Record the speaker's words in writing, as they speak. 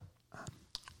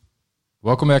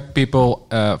Welcome back, people,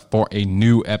 for a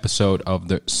new episode of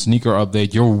the Sneaker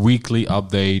Update, your weekly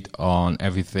update on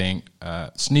everything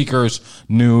sneakers,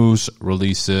 news,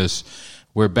 releases.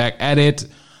 We're back at it.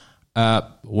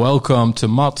 Welcome to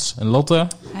Mats and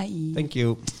Lotte. Hi. Thank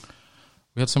you.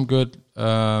 We had some good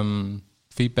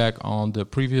feedback on the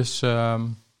previous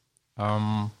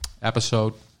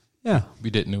episode. Yeah.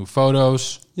 We did new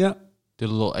photos. Yeah. Did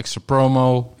a little extra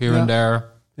promo here and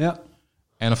there. Yeah.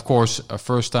 And of course,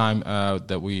 first time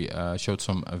that we showed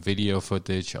some video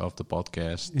footage of the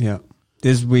podcast. Yeah.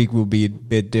 This week will be a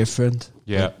bit different.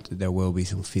 Yeah. There will be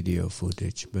some video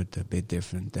footage, but a bit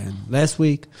different than last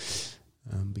week.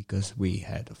 Because we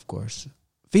had, of course,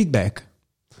 feedback.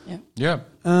 Yeah.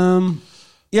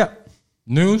 Yeah.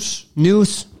 News.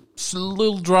 It's a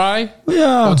little dry.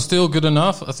 Yeah. But still good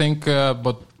enough, I think.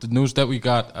 But the news that we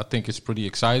got, I think, is pretty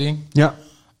exciting. Yeah.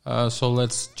 So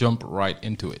let's jump right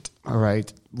into it. All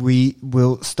right. We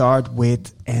will start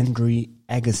with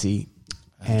Agassi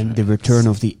and the return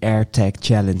of the AirTag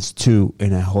Challenge 2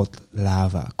 in a hot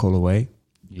lava colorway.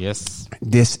 Yes.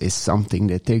 This is something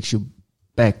that takes you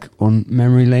back on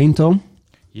memory lane, Tom.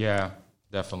 Yeah,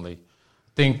 definitely.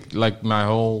 I think like my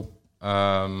whole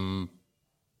passion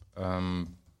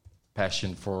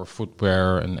for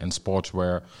footwear and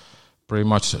sportswear pretty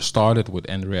much started with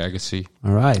Agassi.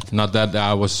 All right. Not that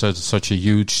I was such a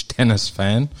huge tennis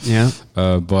fan. Yeah.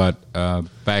 But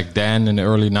back then in the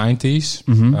early 90s,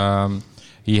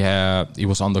 he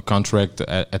was under contract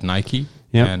at Nike.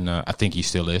 Yeah. And I think he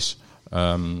still is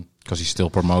because he still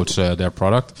promotes their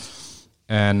product.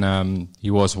 And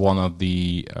he was one of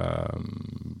the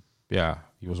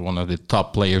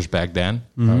top players back then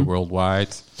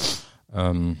worldwide.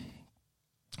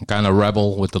 Kind of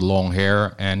rebel with the long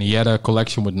hair, and he had a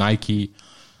collection with Nike.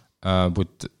 With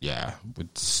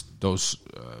those.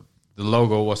 The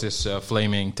logo was this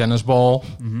flaming tennis ball,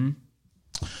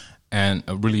 and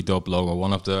a really dope logo.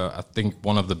 One of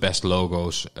the best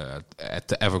logos at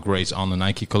the Evergrades on the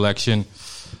Nike collection.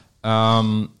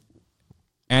 And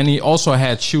he also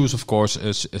had shoes, of course,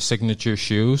 signature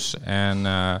shoes.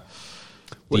 And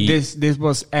this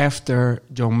was after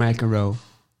John McEnroe,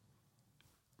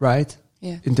 right?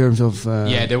 Yeah. In terms of...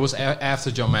 there was after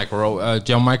John McEnroe.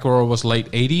 John McEnroe was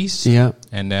late 80s. Yeah.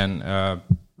 And then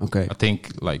okay. I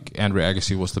think like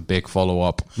Agassi was the big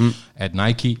follow-up at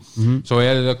Nike. So he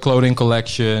had a clothing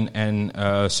collection and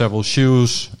several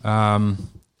shoes. And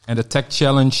the Tech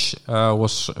Challenge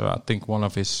was, I think, one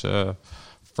of his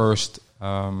first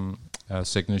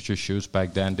signature shoes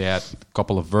back then. They had a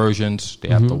couple of versions. They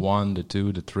had the 1, the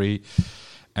 2, the 3.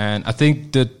 And I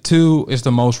think the 2 is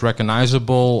the most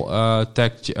recognizable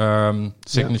Tech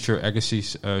signature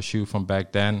Agassi shoe from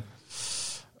back then.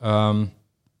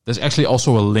 There's actually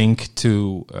also a link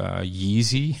to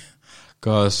Yeezy,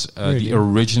 because the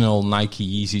original Nike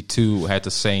Yeezy 2 had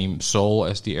the same sole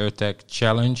as the AirTag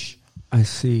Challenge. I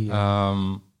see.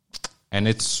 And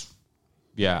it's,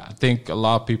 I think a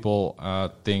lot of people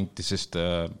think this is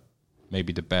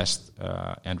maybe the best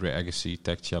Agassi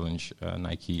Tech Challenge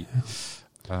Nike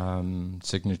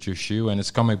signature shoe, and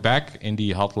it's coming back in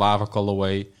the hot lava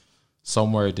colorway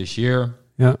somewhere this year.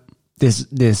 Yeah, this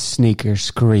sneaker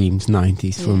screams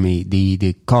 90s for me.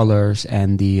 The colors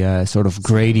and the sort of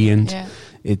gradient. Yeah.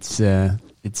 It's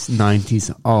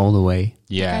 90s all the way.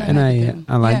 Yeah, and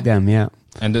I like them. Yeah.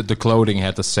 And the clothing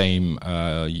had the same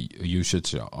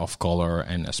usage of color,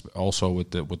 and also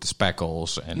with the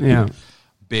speckles and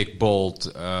big bold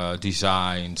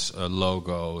designs,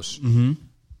 logos.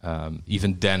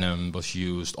 Even denim was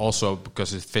used, also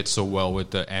because it fits so well with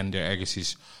the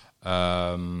Agassi's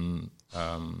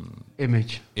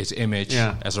image. Its image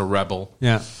as a rebel,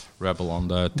 rebel on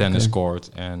the tennis court,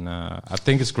 and I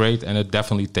think it's great, and it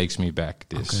definitely takes me back.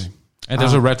 And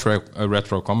there's a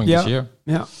retro coming this year.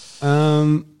 Yeah.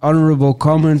 Honorable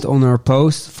comment on our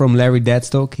post from Larry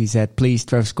Deadstock. He said, "Please,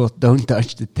 Travis Scott, don't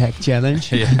touch the Tech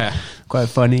Challenge." Yeah, quite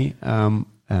funny.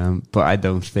 But I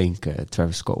don't think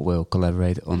Travis Scott will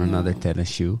collaborate on another tennis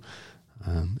shoe,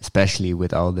 especially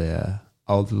with all the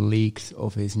leaks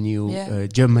of his new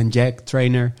Jumpman Jack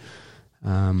trainer.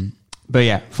 But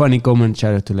yeah, funny comment.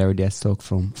 Shout out to Larry Deadstock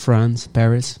from France,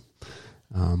 Paris.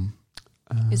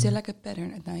 Is there like a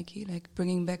pattern at Nike, like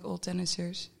bringing back old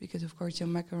tennisers? Because of course, John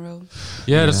McEnroe.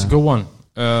 Yeah, that's a good one.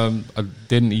 I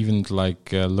didn't even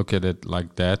look at it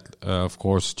like that. Of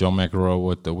course, John McEnroe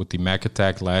with the Mac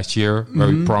Attack last year,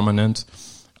 very prominent.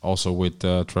 Also with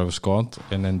Travis Scott,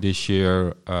 and then this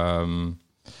year,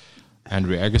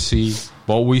 Agassi.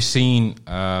 What we've seen,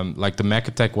 like the Mac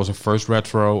Attack was a first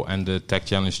retro, and the Tech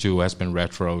Challenge 2 has been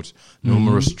retroed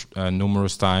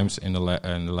numerous times in the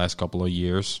last couple of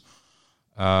years.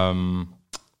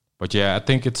 But yeah, I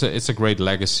think it's a great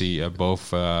legacy. Both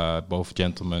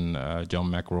gentlemen, John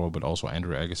McEnroe, but also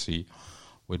Andrew Agassi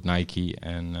with Nike,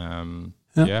 and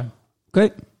yeah.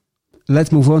 Okay,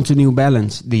 let's move on to New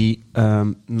Balance. The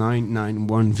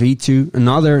 991 V2,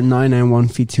 another 991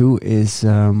 V2 is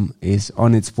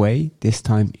on its way. This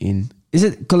time is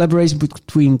it a collaboration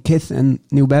between Kith and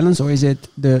New Balance, or is it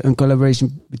a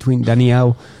collaboration between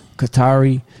Daniëlle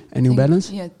Cathari and New Balance?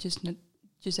 Yeah, just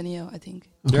Danielle, I think.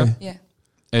 Okay. Yeah.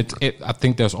 I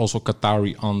think there's also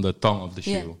Cathari on the tongue of the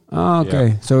shoe. Oh, okay.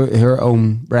 Yeah. So her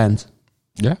own brand.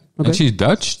 Yeah. Okay. And she's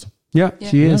Dutch. Yeah,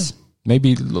 she is.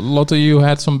 Maybe a lot of you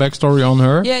had some backstory on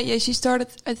her. Yeah. She started,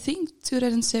 I think,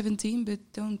 2017, but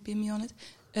don't pin me on it.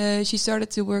 She started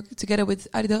to work together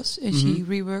with Adidas, and she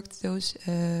reworked those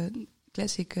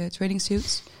classic training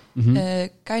suits.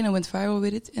 Kind of went viral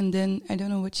with it, and then I don't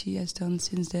know what she has done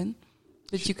since then.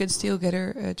 But you can still get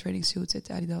her training suits at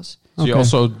Adidas. She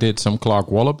also did some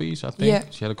Clark Wallabies, I think. Yeah,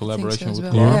 she had a collaboration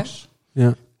with Clarks.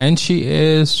 Yeah. And she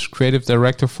is creative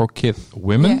director for Kith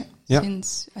Women. Yeah,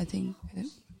 since, I think...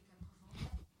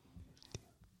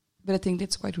 but I think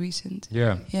that's quite recent.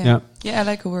 Yeah, I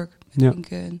like her work. I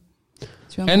think,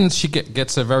 and she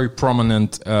gets a very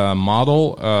prominent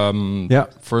model.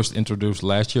 First introduced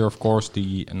last year, of course,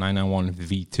 the 991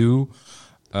 V2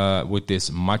 with this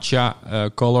matcha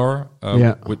color.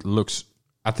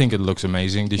 I think it looks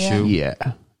amazing, the shoe. Yeah,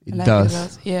 it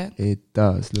does. It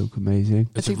does look amazing.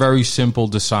 It's a very simple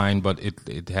design, but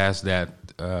it has that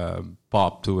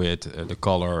pop to it, the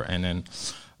color, and then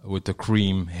with the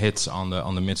cream hits on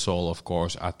the midsole, of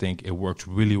course, I think it works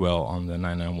really well on the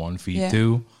 991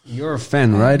 V2. You're a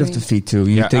fan, right, of the V2?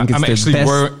 You think it's the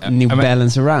best New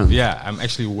Balance around? Yeah, I'm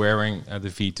actually wearing the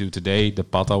V2 today, the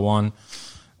Pata one,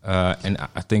 and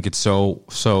I think it's so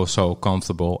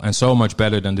comfortable and so much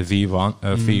better than the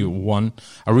V1.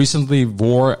 I recently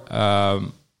wore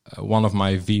one of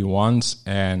my V1s,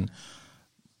 and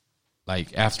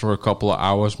like after a couple of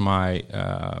hours, my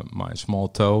small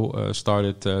toe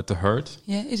started to hurt.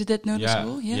 Yeah, is it that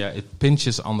noticeable? Yeah, it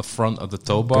pinches on the front of the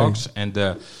toe box, and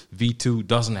the V2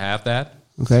 doesn't have that.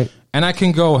 Okay. And I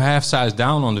can go half size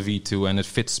down on the V2, and it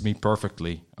fits me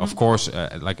perfectly. Of course,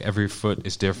 like every foot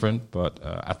is different, but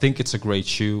I think it's a great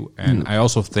shoe, and I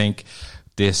also think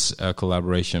this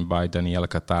collaboration by Daniëlle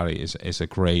Cathari is a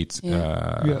great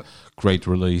great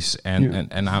release,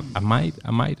 and I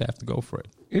might have to go for it.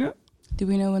 Yeah. Do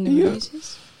we know when the release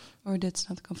is? Or that's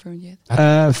not confirmed yet?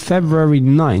 February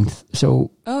 9th.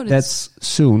 So that's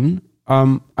soon.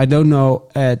 I don't know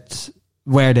at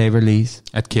where they release.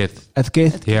 At Kith. At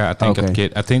Kith? Yeah, I think at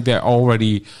Kith. I think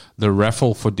the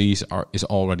raffle for these is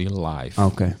already live.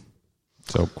 Okay.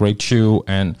 So great shoe,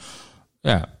 and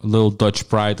a little Dutch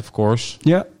pride, of course.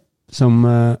 Yeah. Some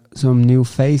new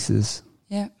faces.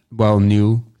 Yeah. Well,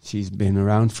 new. She's been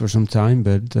around for some time,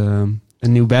 but a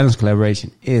New Balance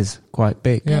collaboration is quite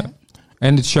big. Yeah.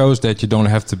 And it shows that you don't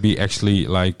have to be actually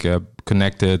like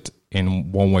connected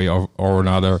in one way or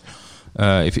another.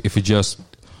 If you just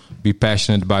be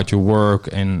passionate about your work,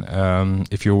 and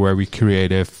if you're very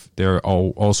creative, there are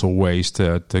also ways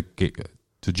to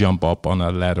jump up on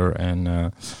a ladder,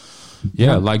 and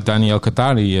like Daniëlle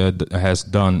Cathari has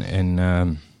done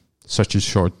in such a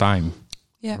short time.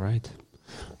 Yeah, right.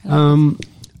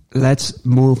 Let's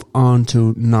move on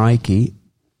to Nike.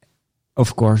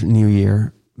 Of course, New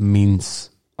Year means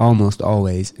almost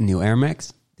always new Air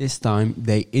Max. This time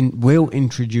they will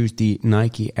introduce the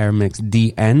Nike Air Max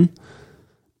DN.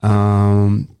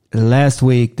 Last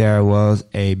week there was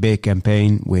a big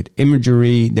campaign with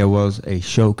imagery. There was a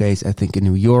showcase, I think, in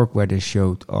New York, where they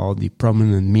showed all the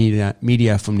prominent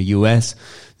media from the US,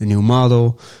 the new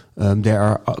model. There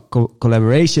are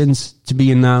collaborations to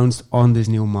be announced on this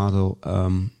new model,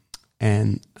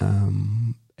 and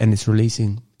it's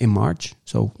releasing in March,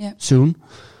 so soon.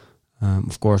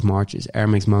 Of course, March is Air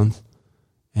Max month,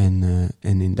 and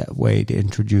in that way they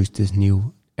introduced this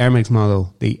new Air Max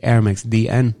model, the Air Max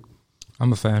DN.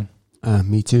 I'm a fan.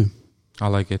 Me too. I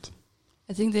like it.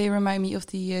 I think they remind me of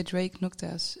the Drake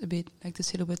Noctas a bit, like the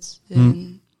silhouettes,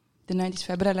 the 90s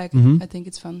vibe. But I like it. I think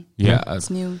it's fun. Yeah, it's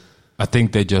new. I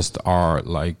think they just are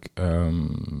like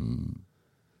going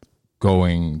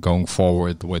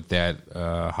forward with that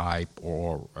hype,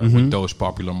 or with those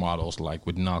popular models, like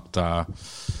with Nocta.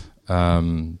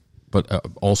 But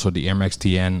also the Air Max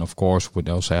TN, of course, which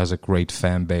also has a great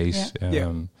fan base.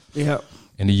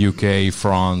 In the UK,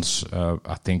 France,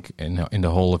 I think in the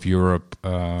whole of Europe.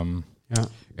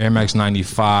 Air Max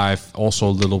 95, also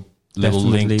a little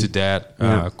link to that.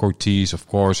 Cortez, of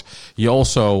course. He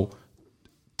also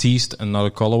teased another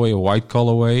colorway, a white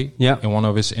colorway, in one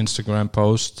of his Instagram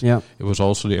posts. It was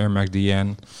also the Air Max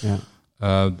DN.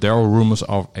 There are rumors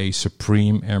of a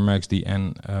Supreme Air Max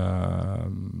DN.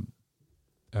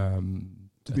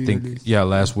 I think released.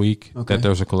 last week Okay. that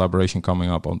there's a collaboration coming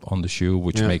up on the shoe,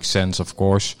 which makes sense, of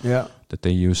course. Yeah. That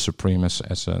they use Supreme as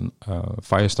a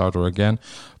fire starter again,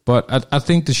 but I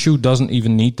think the shoe doesn't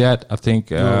even need that. I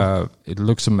think it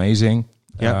looks amazing.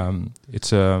 Yeah.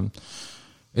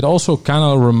 It also kind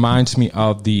of reminds me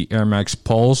of the Air Max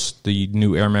Pulse, the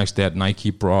new Air Max that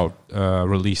Nike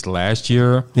released last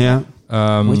year. Yeah.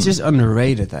 Which is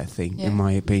underrated, I think, in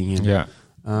my opinion. Yeah.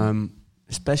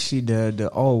 Especially the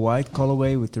all-white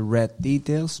colorway with the red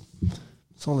details.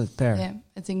 Solid pair. Yeah,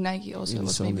 I think Nike also Really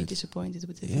was solid. maybe disappointed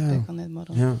with the feedback on that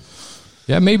model. Yeah.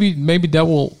 Yeah, maybe that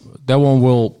one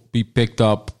will be picked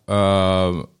up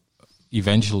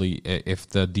eventually if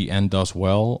the DN does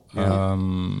well. Yeah.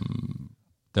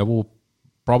 There will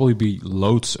probably be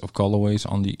loads of colorways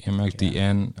on the MX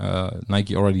DN.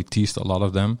 Nike already teased a lot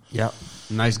of them. Yeah.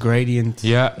 Nice gradient.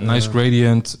 Yeah, nice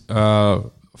gradient,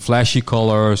 flashy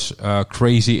colors,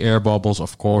 crazy air bubbles,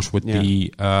 of course, with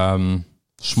the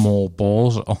small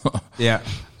balls. Yeah.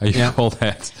 How you call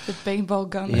that? The paintball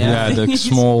gun. Yeah, the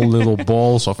small little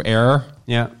balls of air.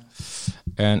 Yeah.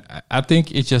 And I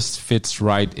think it just fits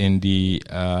right in the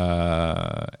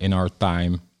in our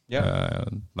time. Yeah.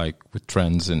 Like with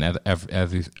trends and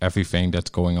everything that's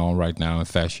going on right now in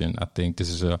fashion. I think this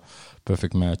is a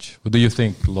perfect match. What do you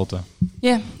think, Lotte?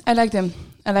 Yeah, I like them.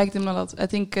 I like them a lot. I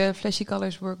think flashy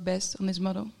colors work best on this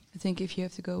model. I think if you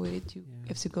have to go with it, you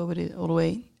have to go with it all the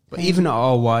way. But even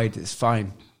all white is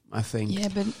fine, I think.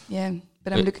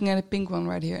 But I'm looking at a pink one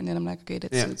right here, and then I'm like, okay,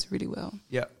 that suits really well.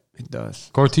 Yeah, it does.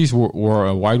 Cortez wore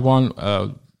a white one,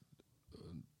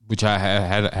 which I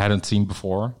hadn't seen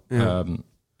before. Yeah.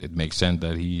 It makes sense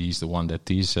that he's the one that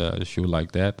teased a shoe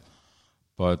like that.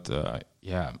 But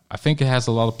I think it has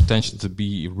a lot of potential to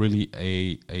be really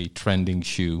a trending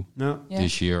shoe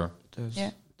this year. Does,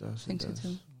 yeah, does, I think so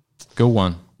too. Good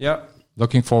one. Yeah.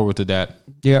 Looking forward to that.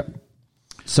 Yeah.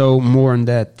 So more on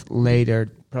that later,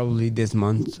 probably this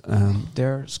month.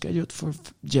 They're scheduled for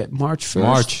March 1st.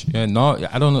 March. Yeah, no,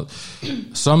 I don't know.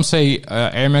 Some say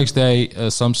Air Max Day.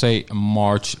 Some say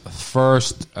March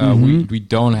 1st. We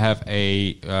don't have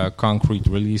a concrete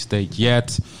release date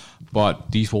yet,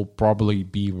 but these will probably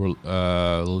be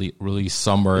released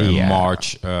somewhere in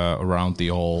March around the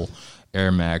whole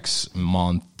Air Max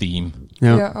month theme.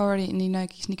 Yeah. They're already in the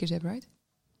Nike sneakers app, right?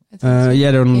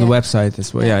 They're on the website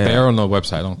as well. Yeah, They're on the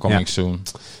website. Coming soon.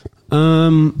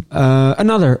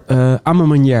 Another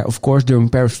Amamanière, of course, during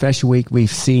Paris Fashion Week, we've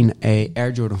seen a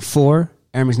Air Jordan 4,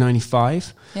 Air Max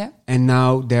 95. Yeah. And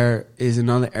now there is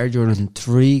another Air Jordan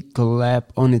 3 collab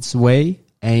on its way,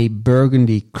 a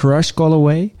burgundy crush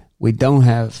colorway. We don't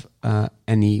have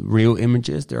any real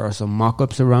images. There are some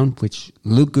mock-ups around, which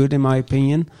look good in my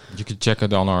opinion. You can check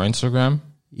it on our Instagram.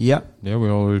 Yeah. Yeah, we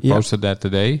already posted that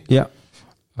today. Yeah.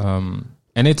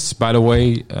 And it's, by the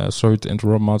way, sorry to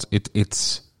interrupt, Mats,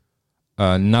 it's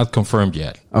not confirmed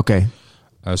yet. Okay.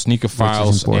 Sneaker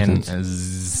Files and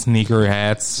Sneaker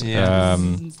Hats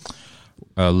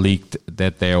leaked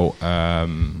that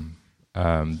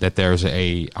that there's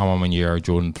a Amamanière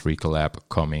Jordan 3 collab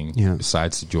coming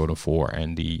besides the Jordan 4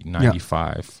 and the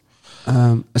 95.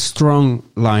 A strong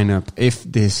lineup. If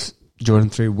this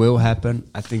Jordan 3 will happen,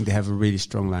 I think they have a really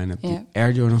strong lineup. Yeah. The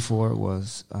Air Jordan 4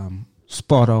 was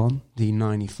spot on. The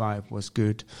 95 was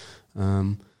good.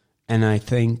 And I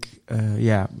think,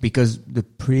 because the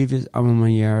previous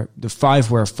Amamanière, the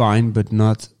 5 were fine, but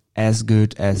not as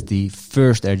good as the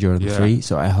first Air Jordan 3.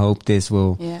 So I hope this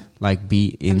will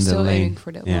be in the lane.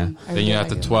 For that one. Then you have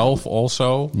the 12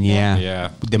 also. Yeah.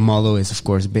 The model is, of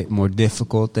course, a bit more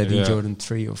difficult than the Jordan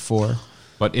 3 or 4.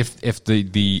 But if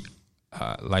the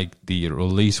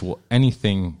release will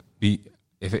anything be,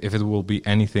 if it will be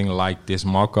anything like this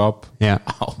mock-up,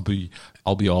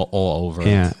 I'll be all over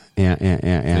it. Yeah.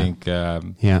 I think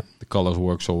the colors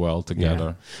work so well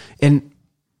together. Yeah.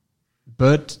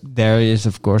 But there is,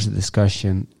 of course, a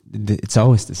discussion. It's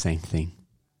always the same thing.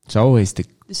 It's always the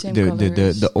same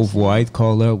the off-white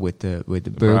color with the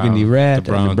burgundy red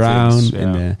and the brown tips,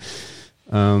 and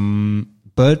the.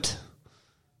 But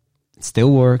it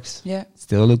still works. Yeah. It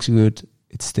still looks good.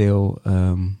 It still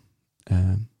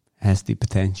has the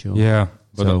potential. Yeah,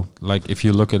 but if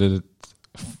you look at it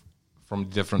from a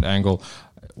different angle,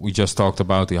 we just talked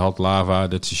about the Hot Lava.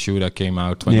 That's a shoe that came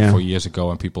out 24 years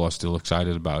ago, and people are still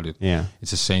excited about it. Yeah,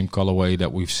 it's the same colorway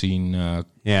that we've seen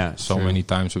many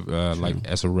times,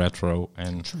 as a retro.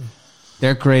 And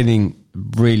they're creating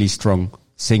really strong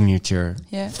signature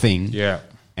thing. Yeah,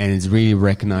 and it's really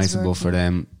recognizable for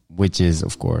them which is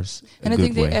of course and I good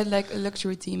think they way. add like a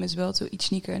luxury theme as well to each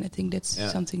sneaker, and I think that's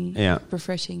something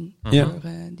refreshing Yeah.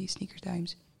 for these sneaker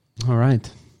times. All right,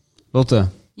 Lotte.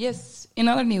 Yes. In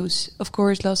other news, of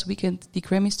course, last weekend the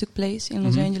Grammys took place in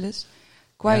Los Angeles.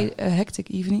 Quite a hectic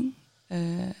evening.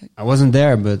 I wasn't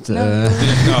there, but No,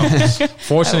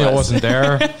 fortunately I wasn't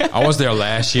there. I was there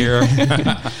last year.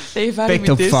 They invited picked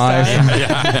me up this 5. time.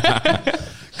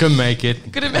 Couldn't make it.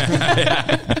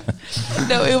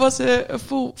 No, it was a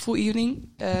full evening.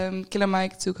 Killer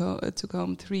Mike took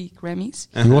home 3 Grammys.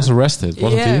 He was arrested,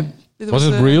 wasn't he? Was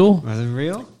it real? Was it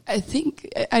real? I think,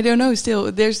 I don't know.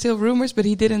 Still, there's still rumors, but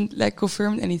he didn't like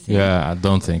confirm anything. Yeah, I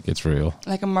don't think it's real.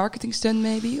 Like a marketing stunt,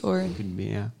 maybe, or Could be,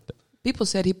 yeah. people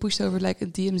said he pushed over like a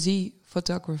DMZ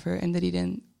photographer and that he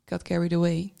then got carried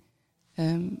away.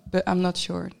 But I'm not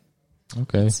sure.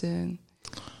 Okay.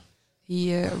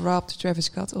 He robbed Travis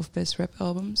Scott of Best Rap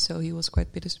Album, so he was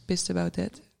quite pissed about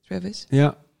that, Travis.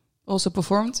 Yeah. Also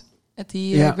performed at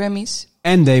the Grammys.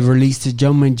 And they released a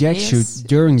Jumpman Jack shoot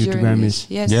during the Grammys.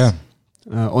 Yes. Yeah.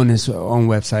 On his own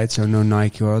website, so no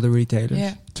Nike or other retailers.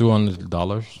 Yeah.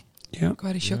 $200. Yeah.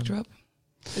 Quite a shock drop.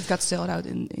 It got sold out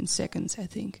in seconds, I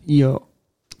think. Yeah.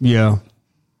 Yeah.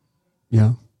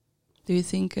 Yeah. Do you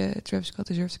think Travis Scott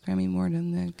deserves a Grammy more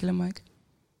than Killer Mike?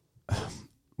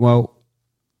 Well,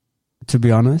 to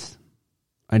be honest,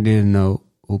 I didn't know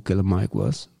who Killer Mike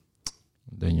was.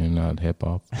 Then you're not hip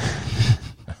hop.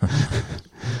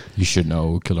 You should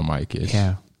know who Killer Mike is.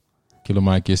 Yeah. Killer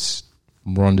Mike is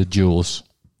Run the Jewels.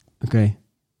 Okay.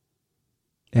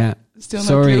 Yeah. Still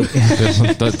sorry. not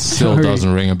true. That still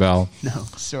doesn't ring a bell. No,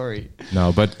 sorry.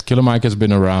 No, but Killer Mike has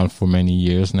been around for many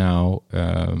years now.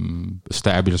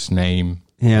 Established name.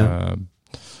 Yeah.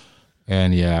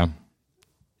 And yeah,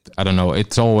 I don't know.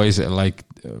 It's always like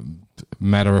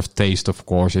matter of taste, of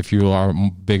course. If you are a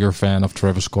bigger fan of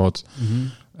Travis Scott,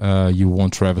 you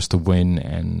want Travis to win,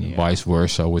 and vice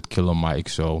versa with Killer Mike.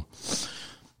 So,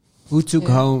 who took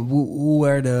home? Who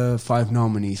were the 5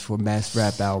 nominees for Best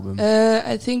Rap Album?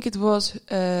 I think it was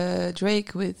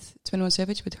Drake with 21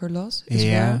 Savage with Her Loss as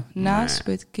well. Nas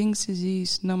with King's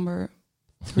Disease number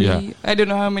 3. Yeah. I don't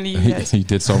know how many he has. he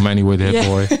did so many with Hit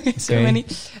Boy. So many.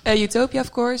 Utopia,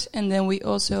 of course, and then we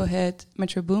also had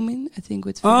Metro Boomin, I think,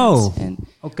 with Friends,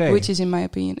 which is, in my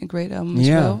opinion, a great album as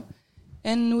well.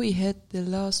 And we had the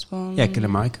last one. Yeah, Killer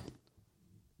Mike.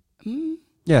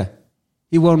 Yeah.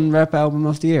 He won Rap Album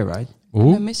of the Year, right?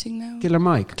 Am I missing now? Killer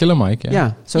Mike. Killer Mike, yeah.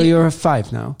 Yeah, so you're a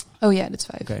 5 now. Oh, yeah, that's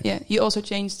 5. Okay. Yeah, he also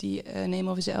changed the name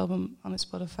of his album on his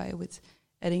Spotify with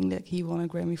adding that he won a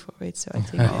Grammy for it. So I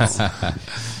think that's,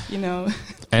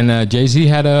 And Jay-Z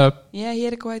had a... Yeah, he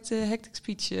had a quite hectic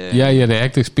speech. he had a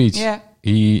hectic speech. Yeah.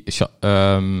 He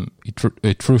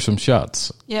threw some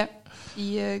shots. Yeah.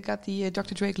 He got the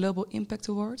Dr. Dre Global Impact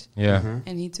Award. Yeah.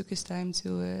 And he took his time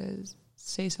to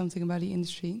say something about the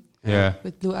industry. Yeah.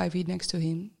 With Blue Ivy next to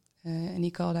him. And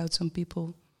he called out some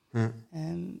people.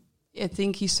 I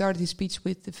think he started his speech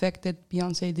with the fact that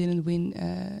Beyoncé didn't win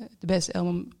the best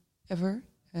album ever.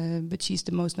 But she's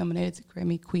the most nominated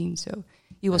Grammy queen. So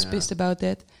he was pissed about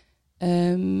that.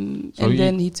 And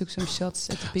then he took some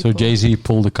shots at the people. So Jay-Z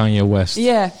pulled the Kanye West.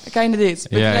 Yeah, I kind of did.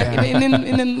 But yeah.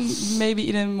 Maybe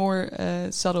in a more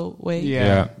subtle way.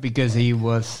 Yeah, because he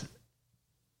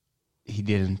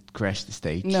didn't crash the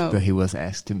stage. No. But he was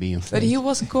asked to be on stage. But he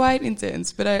was quite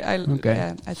intense. But I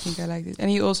think I liked it. And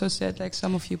he also said, like,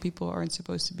 some of you people aren't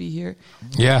supposed to be here.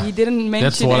 Yeah. He didn't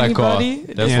mention anybody.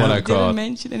 That's what I caught. He didn't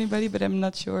mention anybody, but I'm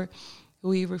not sure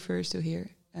who he refers to here.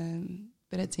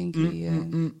 But I think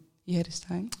he had his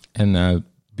time. And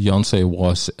Beyoncé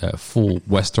was a full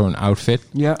Western outfit.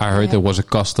 Yeah. I heard there was a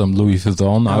custom Louis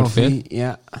Vuitton outfit.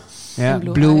 Yeah.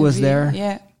 Blue was there.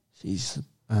 Yeah. She's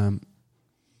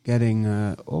getting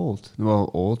old. Well,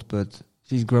 old, but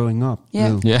she's growing up. Yeah.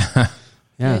 Blue. Yeah.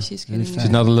 She's getting. She's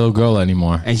not a little girl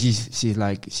anymore. And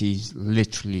she's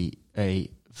literally a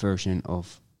version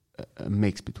of a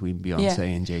mix between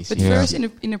Beyonce and Jay-Z. But first,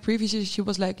 in the previous years, she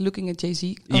was like looking at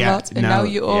Jay-Z a lot, and now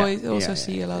you always also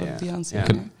see a lot of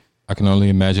Beyonce. I can only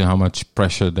imagine how much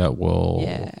pressure that will.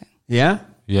 Yeah.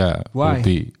 Why? Will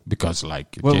be because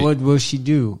what will she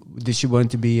do? Does she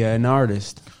want to be an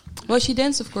artist? Well, she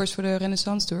danced, of course, for the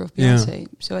Renaissance tour of Beyonce.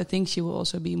 So I think she will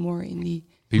also be more in the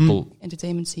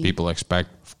entertainment scene. People expect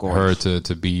her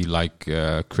to be like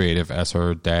creative as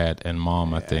her dad and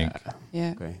mom. I think.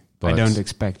 Yeah. Okay. But I don't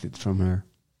expect it from her.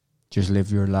 Just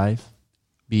live your life,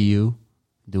 be you,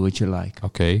 do what you like.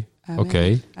 Okay. Amen.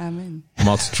 Okay. Amen.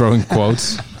 Matt's throwing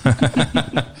quotes.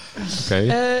 Okay.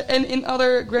 And in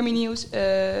other Grammy news,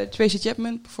 Tracy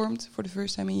Chapman performed for the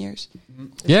first time in years.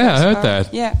 Yeah, I heard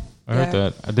that. Yeah. I heard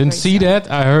that. I didn't see that.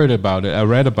 I heard about it. I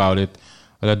read about it.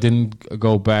 but I didn't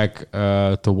go back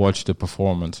to watch the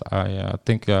performance. I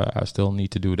think I still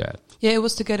need to do that. Yeah, it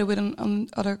was together with an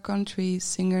other country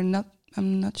singer.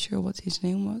 I'm not sure what his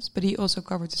name was, but he also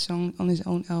covered the song on his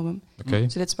own album. Okay.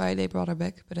 So that's why they brought her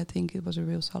back. But I think it was a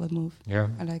real solid move. Yeah.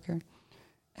 I like her.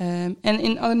 And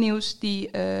in other news, the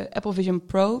Apple Vision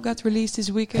Pro got released this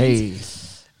weekend. Hey.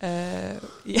 Yeah.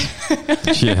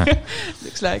 Yeah.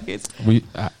 Looks like it.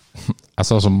 I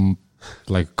saw some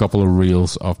like a couple of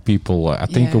reels of people. I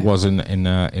think it was in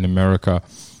America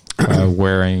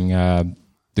wearing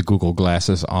the Google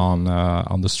glasses on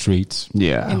the streets.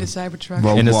 Yeah. In the Cybertruck.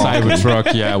 Well, in the walking.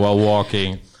 Cybertruck, yeah, while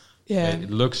walking. Yeah. It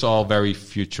looks all very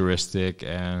futuristic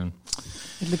and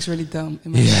It looks really dumb.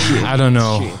 In my opinion. I don't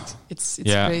know. Shit. It's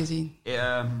Yeah. crazy.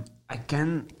 I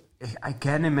can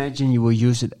imagine you will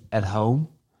use it at home.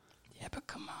 Yeah, but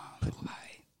come on. Why?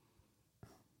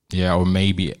 Yeah, or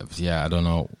maybe I don't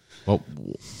know. What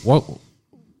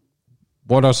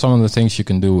are some of the things you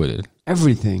can do with it?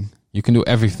 Everything. You can do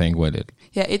everything with it.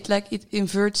 Yeah, it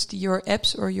inverts your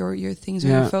apps or your things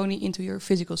on your phone into your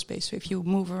physical space. So if you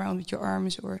move around with your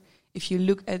arms or if you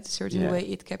look at a certain way,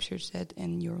 it captures that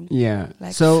and you're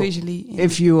like so visually.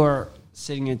 If you are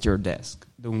sitting at your desk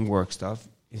doing work stuff,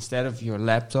 instead of your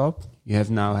laptop, you have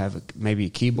maybe a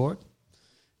keyboard,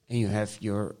 and you have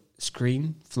your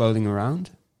screen floating around,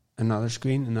 another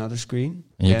screen, and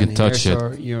you can touch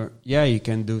it. You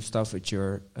can do stuff with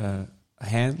your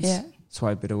hands. Yeah.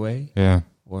 Swipe it away. Yeah.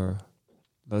 Or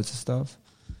loads of stuff.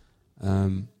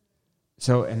 And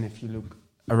if you look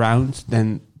around,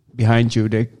 then behind you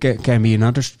there can be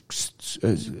another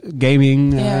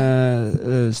gaming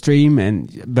stream,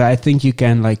 but I think you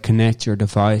can like connect your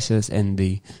devices and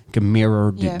can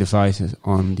mirror the devices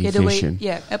on the vision.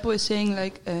 Apple is saying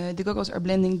like the goggles are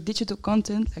blending digital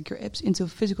content like your apps into a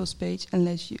physical space and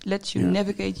lets you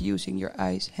navigate using your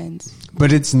eyes, hands.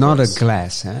 But it's not a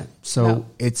glass, huh? So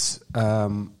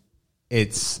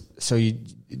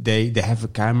they have a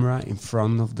camera in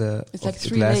front of the It's like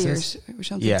 3 glasses. layers or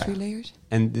something. Yeah. 3 layers.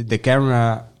 And the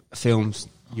camera films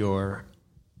your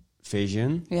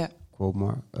vision. Yeah. Quote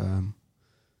more.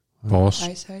 Pause.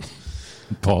 Eyesight.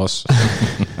 Pause.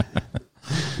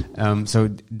 So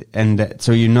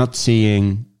you're not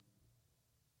seeing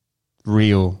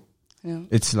real. No.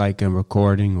 It's like a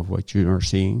recording of what you are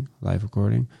seeing, live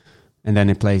recording, and then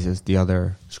it places the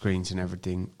other screens and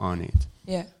everything on it.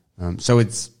 Yeah. So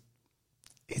it's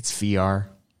VR,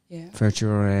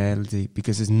 virtual reality,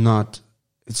 because it's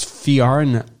VR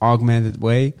in an augmented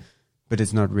way, but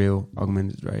it's not real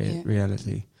augmented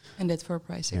reality. And that's for a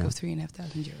price tag of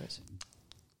 €3,500.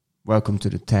 Welcome to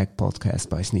the Tech Podcast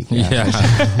by Sneaky. Yeah.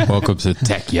 Welcome to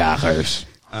Tech Jagers.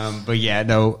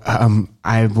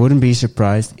 I wouldn't be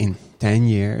surprised in 10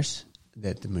 years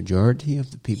that the majority of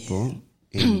the people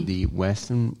in the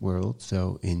Western world,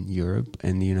 so in Europe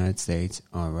and the United States,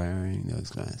 are wearing those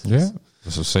glasses. Yeah,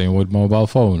 it's the same with mobile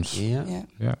phones. Yeah.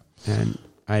 Yeah. And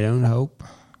I don't hope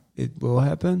it will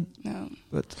happen. No.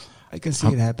 But I can see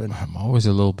it happen. I'm always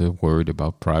a little bit worried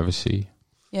about privacy.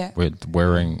 Yeah. With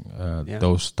wearing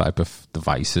those type of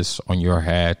devices on your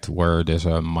head, where there's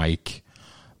a mic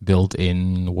built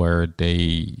in, where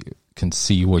they can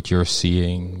see what you're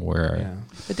seeing.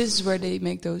 But this is where they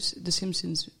make the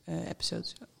Simpsons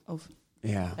episodes of.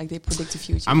 Yeah, like they predict the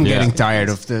future. I'm getting tired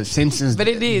of the Simpsons. But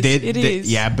it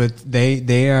is. Yeah, but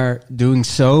they are doing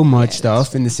so much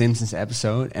stuff in the Simpsons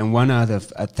episode, and 1 out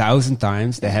of 1,000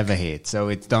 times they have a hit. So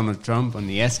it's Donald Trump on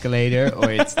the escalator,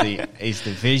 or it's the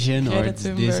Vision, or it's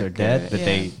this or that. But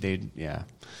I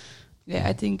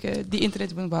think the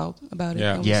internet went wild about it.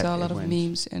 And we saw a lot of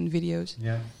memes and videos.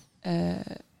 Yeah.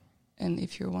 And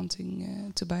if you're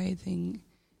wanting to buy a thing,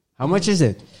 how much is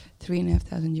it?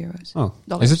 €3,500. Oh,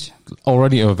 dollars. Is it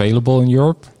already available in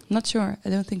Europe? Not sure. I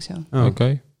don't think so. Oh.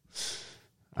 Okay.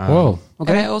 Well,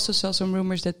 okay. And I also saw some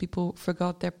rumors that people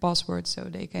forgot their password, so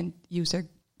they can't use their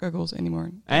goggles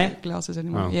anymore, glasses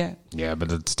anymore. Oh. Yeah. Yeah,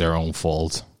 but it's their own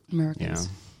fault. Americans.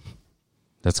 Yeah.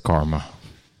 That's karma.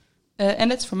 And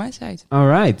that's from my side. All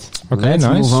right. Okay, Let's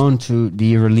nice. move on to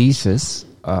the releases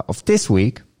of this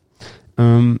week.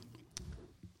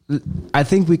 I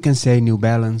think we can say New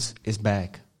Balance is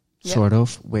back, sort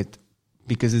of,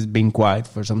 because it's been quiet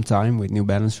for some time with New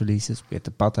Balance releases. We had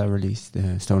the Pata release,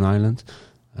 the Stone Island,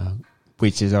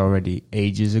 which is already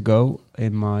ages ago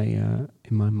in my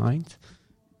mind.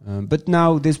 But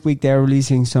now this week they're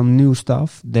releasing some new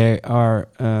stuff. They are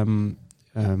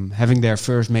having their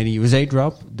first Made in USA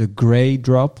drop, the Grey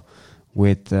drop,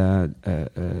 with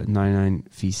 99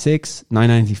 V6,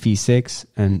 990 V6,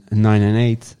 and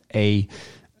 998 a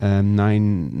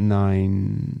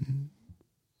 990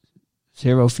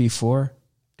 V4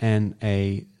 and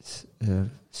a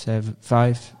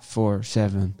 5, 4,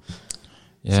 7.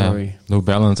 Yeah, Sorry. New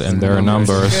Balance and their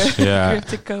numbers. Yeah,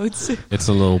 cryptic codes. it's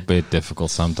a little bit difficult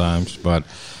sometimes, but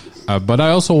I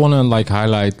also want to like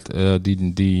highlight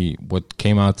the what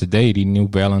came out today, the New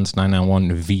Balance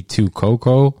 991 V2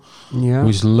 Coco,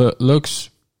 which looks,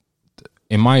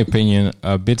 in my opinion,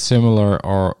 a bit similar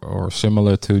or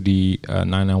similar to the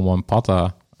 991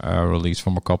 Pata release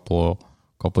from a couple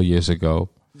years ago.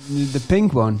 The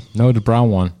pink one? No, the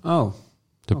brown one. Oh.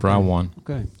 The brown one.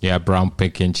 Okay. Yeah, brown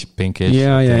pinkish.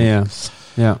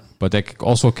 Yeah. But that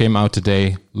also came out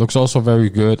today. Looks also very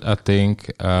good, I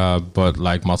think. But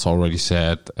like Mats already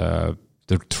said,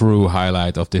 the true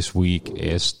highlight of this week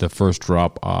is the first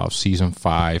drop of season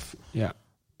 5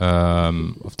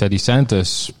 of Teddy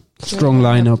Santis. Strong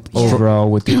lineup overall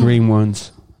with the green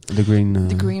ones. The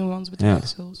green ones with the black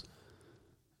souls.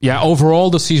 Yeah,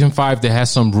 overall the season 5 there has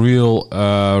some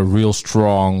real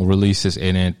strong releases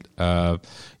in it.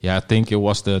 I think it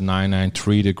was the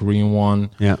 993, the green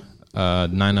one. Yeah.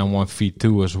 991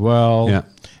 V2 as well. Yeah.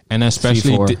 And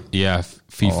especially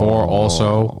V4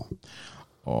 also.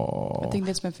 I think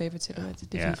that's my favorite silhouette,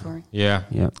 the V4. Yeah.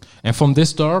 And from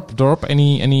this drop,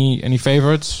 any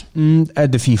favorites? The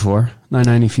V4,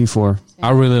 990 V4.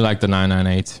 I really like the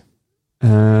 998.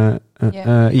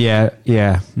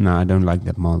 No, I don't like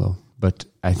that model, but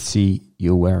I see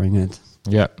you wearing it.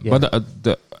 Yeah. But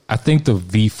I think the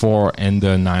V4 and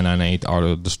the 998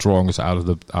 are the strongest out of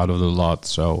the lot.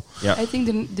 So I think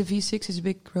the V6 is a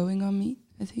bit growing on me.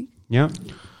 I think. Yeah.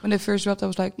 When they first dropped, I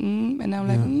was like, and now I'm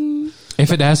like,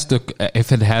 If it has the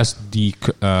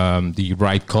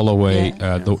right colorway,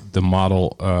 the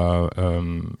model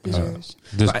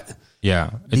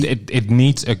it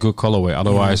needs a good colorway.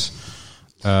 Otherwise.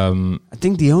 I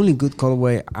think the only good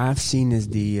colorway I've seen is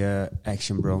the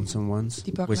Action Bronson ones,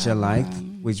 which I liked,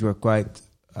 which were quite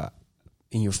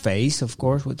in your face, of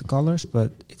course, with the colors,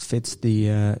 but it fits the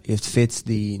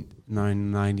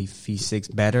 990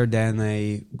 V6 better than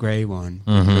a gray one.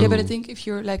 Mm-hmm. Yeah, but I think if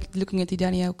you're like looking at the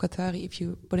Daniëlle Cathari, if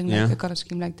you're putting like a color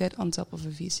scheme like that on top of a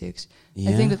V6,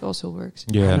 I think that also works.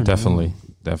 Yeah, definitely.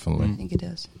 I think it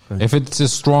does. If it's a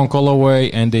strong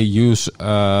colorway and they use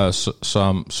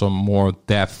some more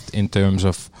depth in terms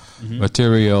of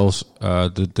materials,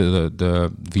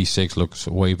 the V6 looks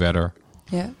way better.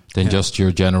 Than just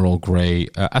your general gray.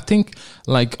 I think,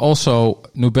 like, also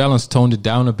New Balance toned it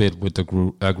down a bit with the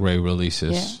gray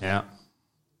releases. Yeah.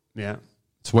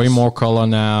 It's way more color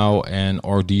now,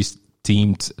 or these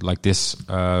themed, like this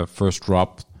first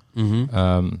drop,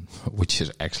 which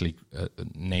is actually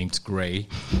named gray,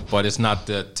 but it's not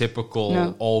the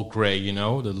typical all gray,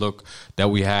 the look that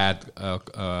we had of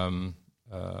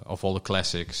all the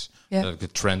classics, the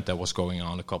trend that was going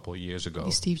on a couple of years ago.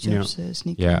 The Steve Jobs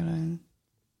sneaker.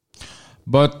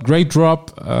 But great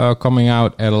drop coming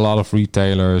out at a lot of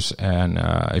retailers, and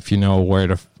if you know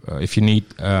if you need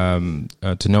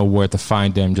to know where to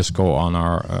find them, just go on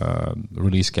our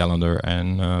release calendar,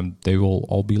 and they will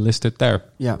all be listed there.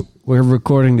 Yeah, we're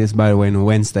recording this, by the way, on a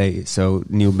Wednesday, so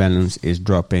New Balance is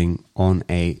dropping on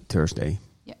a Thursday.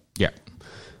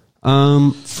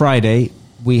 Friday,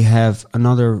 we have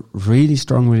another really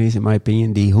strong release, in my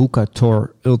opinion, the Hoka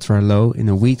Tor Ultra Low in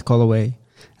a wheat colorway.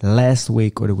 Last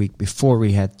week or the week before,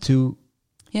 we had two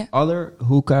other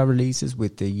Hoka releases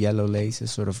with the yellow laces,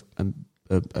 sort of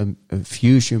a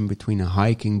fusion between a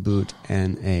hiking boot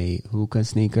and a Hoka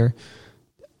sneaker.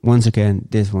 Once again,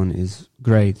 this one is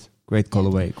great. Great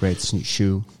colorway, great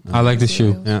shoe. I like the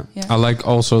shoe. Yeah. I like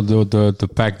also the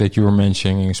pack that you were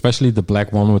mentioning, especially the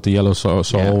black one with the yellow sole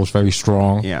was very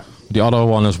strong. Yeah. The other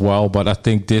one as well, but I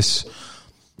think this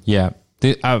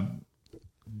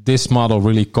model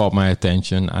really caught my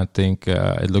attention. I think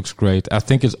it looks great. I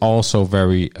think it's also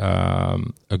very a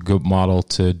good model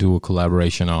to do a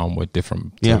collaboration on with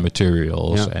different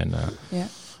materials and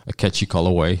a catchy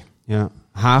colorway. Yeah.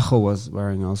 Hagel was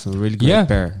wearing also a really great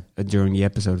pair during the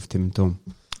episode of Tim and Tom.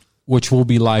 Which will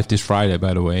be live this Friday,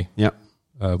 by the way. Yeah.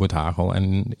 With Hagel.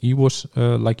 And he was,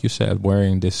 like you said,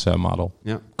 wearing this model.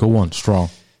 Yeah. Go on, strong.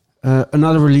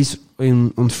 Another release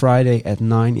on Friday at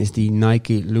 9 is the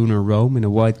Nike Lunar Roam in a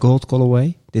white gold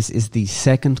colorway. This is the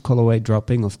second colorway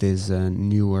dropping of this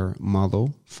newer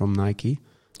model from Nike.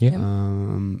 Yeah.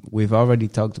 We've already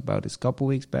talked about this a couple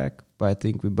weeks back, but I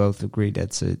think we both agree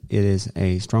that it is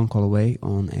a strong colorway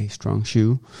on a strong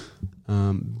shoe.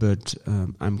 But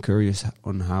I'm curious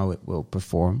on how it will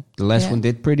perform. The last one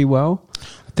did pretty well.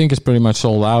 I think it's pretty much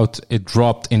sold out. It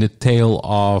dropped in the tail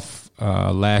of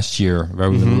last year,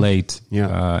 very late.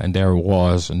 Yeah. And there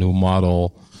was a new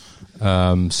model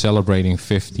celebrating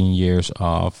 15 years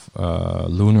of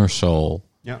Lunar Soul.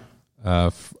 Yeah.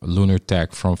 lunar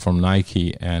tech from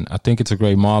Nike, and I think it's a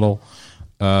great model.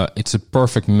 It's a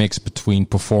perfect mix between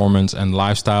performance and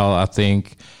lifestyle, I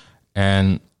think,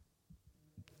 and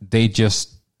they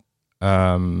just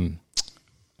nailed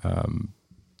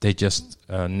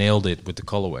it with the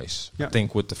colorways. I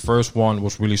think with the first one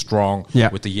was really strong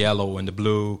with the yellow and the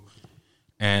blue,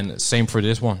 and same for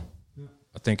this one.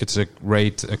 I think it's a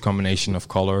great combination of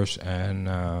colors, and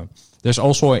there's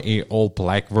also a all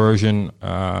black version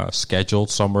scheduled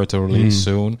somewhere to release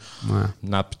soon.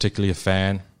 Not particularly a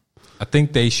fan. I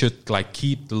think they should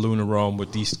keep the Lunar Roam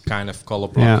with these kind of color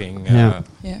blocking.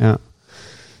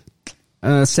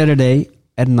 Saturday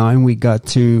at 9 we got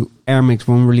 2 Air Max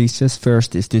 1 releases.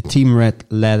 First is the Team Red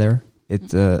Leather.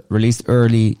 It released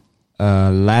early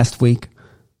last week.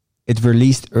 It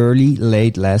released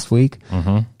late last week.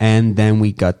 And then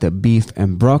we got the Beef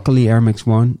and Broccoli Air Max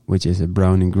 1, which is a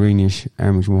brown and greenish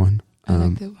Air Max 1. I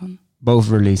like that one. Both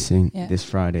releasing this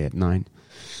Friday at 9.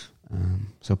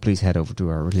 So please head over to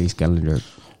our release calendar.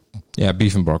 Yeah,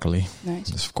 Beef and Broccoli. Nice.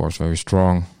 It's of course very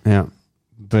strong. Yeah,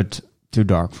 but too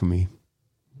dark for me.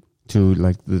 Too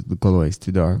the colorway is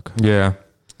too dark. Yeah,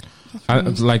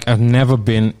 I've never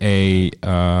been a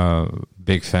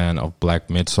big fan of black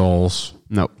midsoles.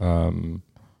 No.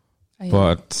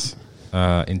 But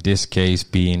in this case,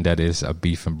 being that is a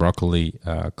Beef and Broccoli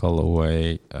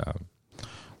colorway,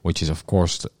 which is of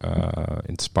course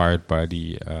inspired by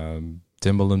the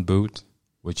Timberland boot,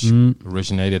 which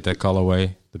originated that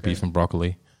colorway, the Beef and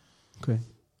Broccoli. Okay.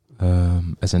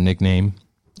 As a nickname,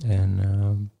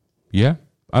 and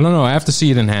I don't know. I have to see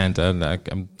it in hand.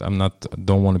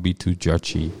 Don't want to be too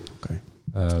judgy. Okay.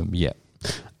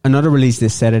 Another release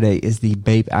this Saturday is the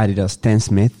Babe Adidas Stan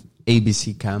Smith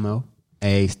ABC Camo,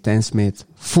 a Stan Smith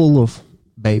full of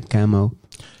Babe camo.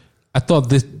 I thought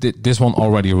this one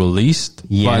already released,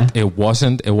 but it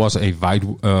wasn't. It was a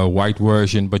white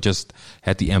version, but just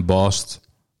had the embossed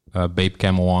Babe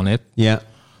camo on it. Yeah,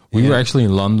 we were actually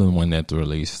in London when that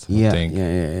released. Yeah, I think.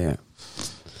 Yeah.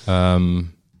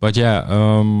 But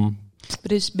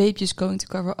But is Babe just going to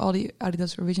cover all the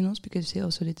Adidas originals, because they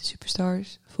also did the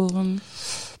Superstars full one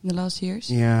in the last years?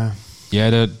 Yeah.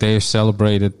 Yeah, they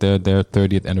celebrated their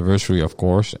 30th anniversary, of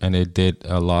course, and they did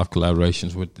a lot of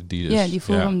collaborations with Adidas. Yeah, the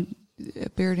full one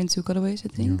appeared in 2 colorways, I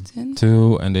think. Yeah.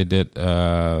 2, and they did,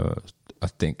 I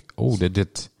think, they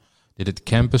did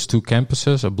campus, 2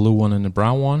 campuses, a blue one and a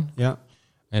brown one. Yeah.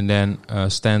 And then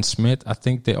Stan Smith, I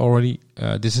think they already,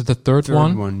 this is the third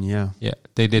one. Yeah. Yeah,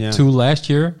 they did 2 last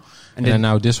year, and then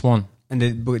now this one. And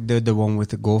the one with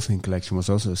the golfing collection was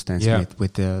also Stan Smith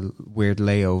with the weird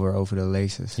layover over the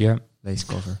laces. Yeah. Lace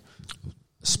cover.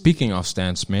 Speaking of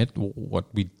Stan Smith, what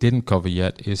we didn't cover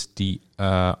yet is the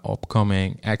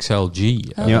upcoming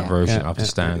XLG version of the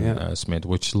Stan Smith,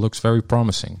 which looks very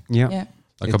promising. Yeah.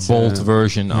 Like it's a bold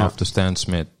version of the Stan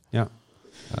Smith. Yeah.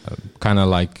 Kind of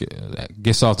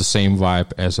gives off the same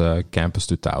vibe as a Campus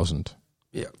 2000.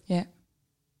 Yeah. Yeah.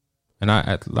 And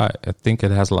I think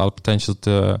it has a lot of potential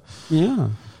to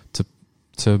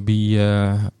be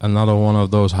another one of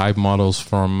those hype models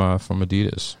from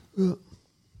Adidas.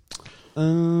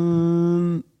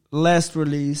 Last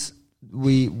release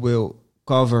we will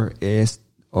cover is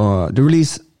the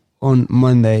release on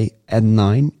Monday at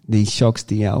 9, the Shox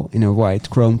DL in a white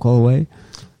chrome colorway.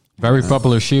 Very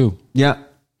popular shoe. Yeah.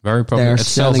 Very popular. They're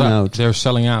selling out. They're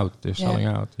selling out. They're selling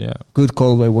out. Yeah. Good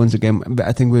colorway once again. But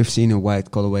I think we've seen a white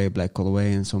colorway, a black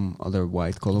colorway, and some other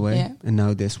white colorway. Yeah. And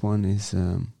now this one is...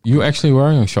 You actually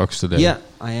wearing Shox today? Yeah,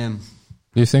 I am.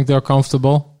 Do you think they're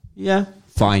comfortable? Yeah.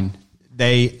 Fine.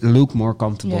 They look more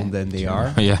comfortable than they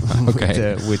are. Yeah.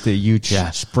 Okay. with the huge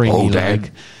springy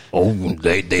leg.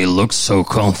 They look so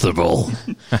comfortable.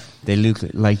 They look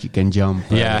like you can jump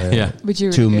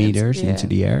 2 meters into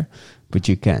the air, but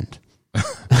you can't.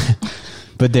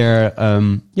 But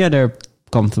they're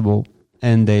comfortable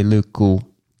and they look cool.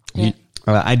 Yeah.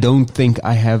 I don't think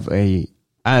I have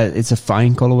it's a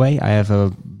fine colorway. I have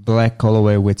a black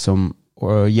colorway with some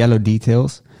yellow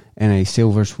details and a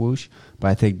silver swoosh, but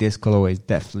I think this colorway is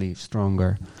definitely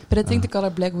stronger. But I think the color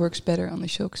black works better on the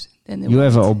Shox than the white. You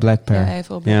have an all black pair. Yeah, I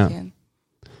have all black. Yeah.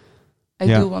 I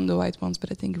do want the white ones, but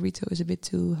I think retail is a bit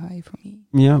too high for me.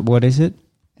 Yeah, what is it?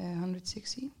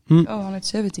 160.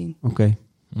 117. Okay.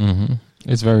 Mm-hmm.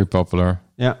 It's very popular.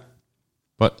 Yeah.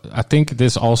 But I think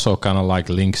this also kind of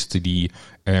links to the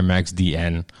Air Max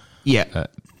DN. Yeah.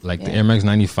 The Air Max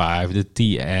 95, the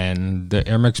TN, the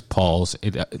Air Max Pulse.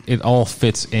 It all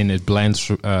fits in. It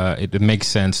blends. It makes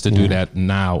sense to do that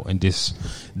now in this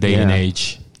day and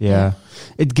age. Yeah.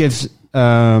 It gives UK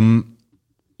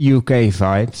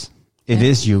vibes. It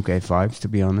is UK vibes, to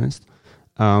be honest.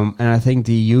 And I think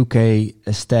the UK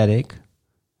aesthetic,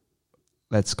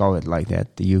 let's call it like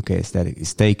that, the UK aesthetic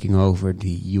is taking over the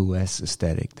US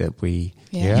aesthetic that we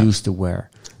used to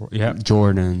wear. Yeah,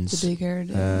 Jordans. The bigger.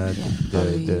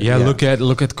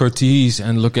 Look at Cortez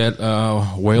and look at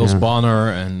Wales Bonner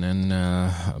and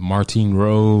Martine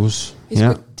Rose. Is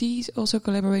Cortez also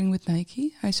collaborating with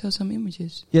Nike? I saw some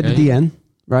images. Yeah, the DN,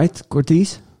 right?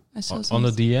 Cortez? I saw on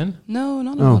the DN? No,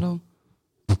 not a model.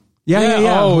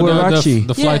 Yeah. Oh,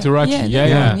 the Fly to Rachi.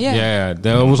 Yeah.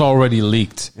 That was already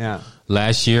leaked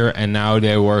last year, and now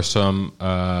there were some,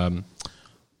 I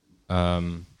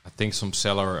think some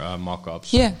seller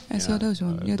mock-ups. Yeah, I saw those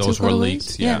ones. Those were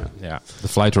leaked. Yeah. The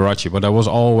Fly to Rachi, but that was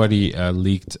already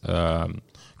leaked a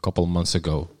couple of months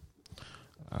ago.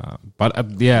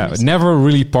 Never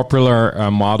really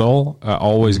popular model.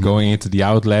 Always going into the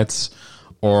outlets,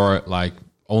 or like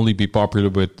only be popular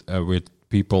with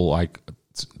people like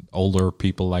older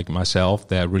people like myself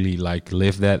that really like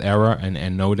live that era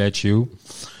and know that shoe.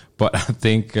 But I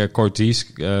think Cortez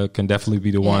can definitely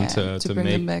be the one to bring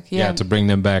make them back. to bring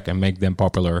them back and make them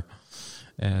popular.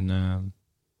 And I'm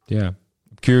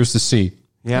curious to see.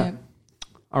 Yeah.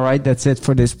 All right, that's it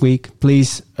for this week.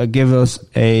 Please give us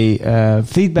a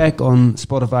feedback on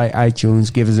Spotify,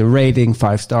 iTunes. Give us a rating,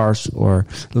 5 stars or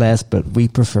less, but we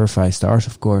prefer 5 stars,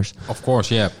 of course. Of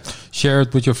course, yeah. Share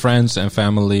it with your friends and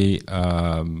family,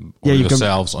 or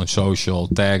yourselves on social.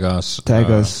 Tag us.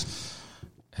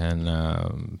 And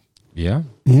Yeah,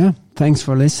 thanks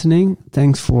for listening.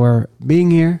 Thanks for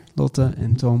being here, Lotte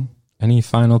and Tom. Any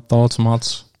final thoughts,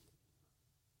 Mats?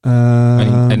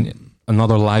 Any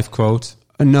another live quote?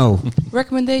 No.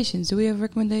 Recommendations. Do we have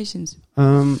recommendations?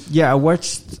 I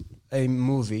watched a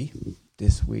movie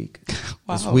this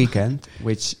weekend,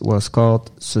 which was called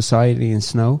Society in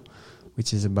Snow,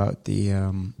 which is about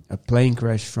a plane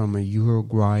crash from a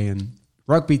Uruguayan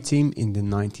rugby team in the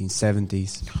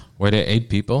 1970s. Were there 8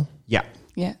 people?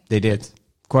 Yeah, they did.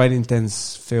 Quite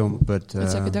intense film, but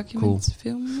it's like a document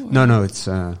film? Or? No, it's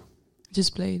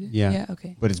just played. Yeah,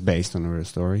 okay. But it's based on a real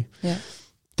story. Yeah.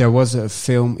 There was a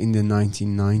film in the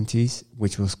 1990s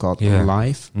which was called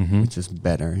Alive, which was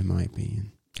better in my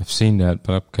opinion. I've seen that,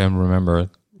 but I can't remember it.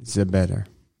 It's better.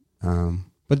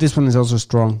 But this one is also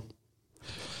strong.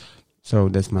 So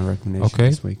that's my recommendation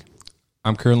this week.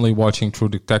 I'm currently watching True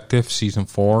Detective Season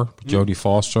 4, Jodie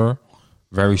Foster.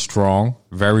 Very strong,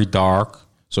 very dark.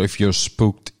 So if you're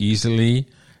spooked easily,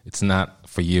 it's not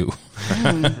for you.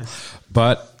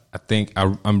 But I think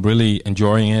I'm really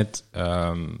enjoying it.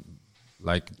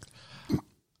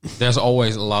 There's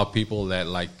always a lot of people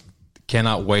that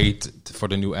cannot wait for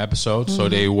the new episode, so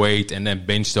they wait and then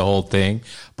binge the whole thing.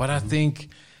 But I think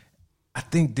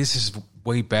this is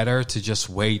way better to just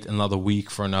wait another week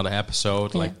for another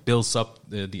episode. Builds up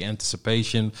the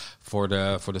anticipation for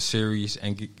the series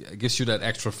and gives you that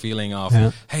extra feeling of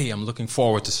hey, I'm looking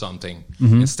forward to something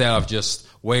instead of just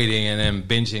waiting and then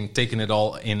binging, taking it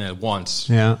all in at once.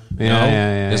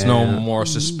 There's no more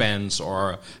suspense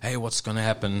or hey, what's gonna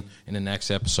happen in the next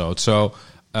episode. So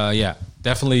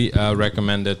definitely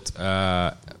recommend it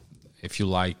if you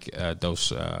like those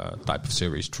type of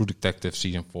series. True Detective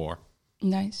Season 4.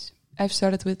 Nice. I've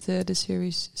started with the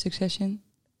series Succession.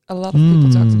 A lot of people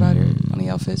talked about it on The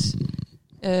Office.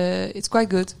 It's quite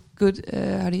good. Good,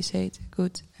 how do you say it?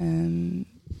 Good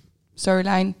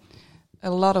storyline. A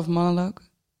lot of monologue.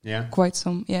 Yeah. Quite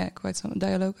some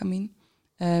dialogue, I mean.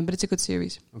 But it's a good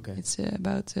series. Okay. It's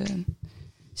about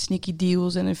sneaky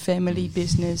deals and a family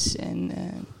business.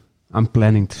 And I'm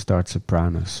planning to start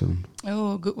Sopranos soon.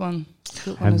 Oh, good one.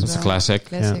 Good one as That's well. a classic.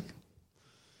 Classic. Yeah.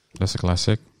 That's a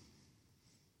classic.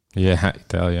 Yeah,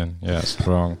 Italian. Yeah,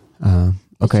 strong.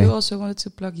 Okay. You also wanted to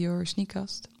plug your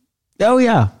Sneakcast. Oh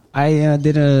yeah, I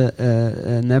did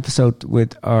an episode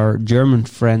with our German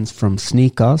friends from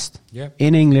Sneakcast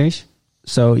in English,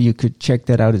 so you could check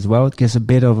that out as well. It gives a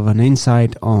bit of an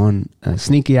insight on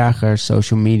Sneakyjager,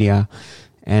 social media,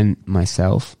 and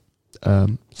myself.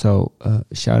 So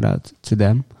shout out to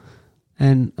them.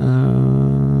 And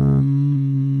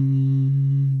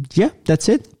that's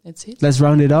it. That's it. Let's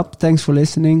round it up. Thanks for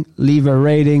listening. Leave a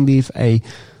rating, leave a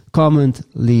comment,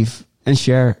 leave and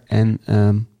share, and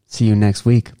see you next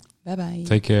week. Bye-bye.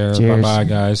 Take care. Cheers. Bye-bye,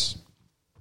 guys.